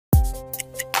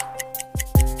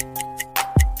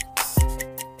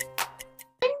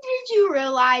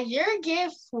why your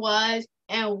gift was,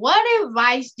 and what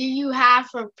advice do you have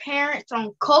for parents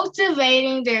on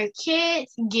cultivating their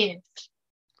kids' gifts?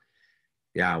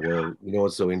 Yeah, well,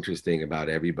 what's so interesting about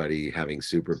everybody having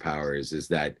superpowers is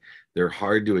that they're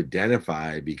hard to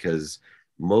identify because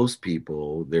most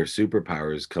people, their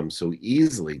superpowers come so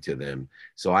easily to them.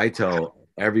 So I tell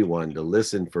everyone to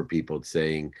listen for people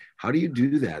saying, "How do you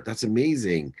do that? That's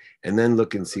amazing." And then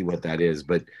look and see what that is.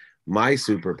 But my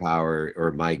superpower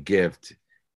or my gift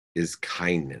is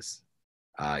kindness.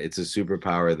 It's a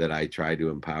superpower that I try to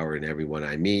empower in everyone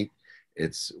I meet.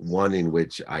 It's one in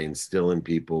which I instill in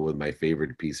people with my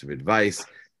favorite piece of advice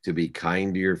to be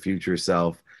kind to your future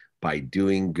self by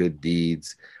doing good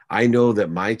deeds. I know that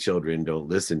my children don't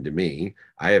listen to me.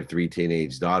 I have 3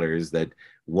 teenage daughters that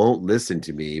won't listen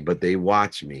to me, but they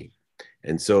watch me.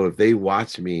 And so if they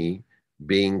watch me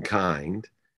being kind,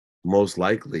 most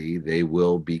likely they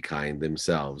will be kind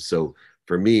themselves. So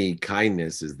for me,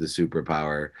 kindness is the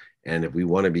superpower. And if we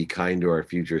want to be kind to our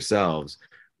future selves,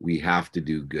 we have to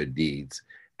do good deeds.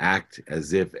 Act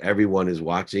as if everyone is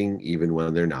watching, even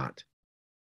when they're not.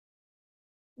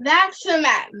 That's some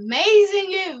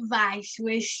amazing advice,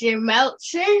 Mr.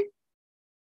 Meltzer.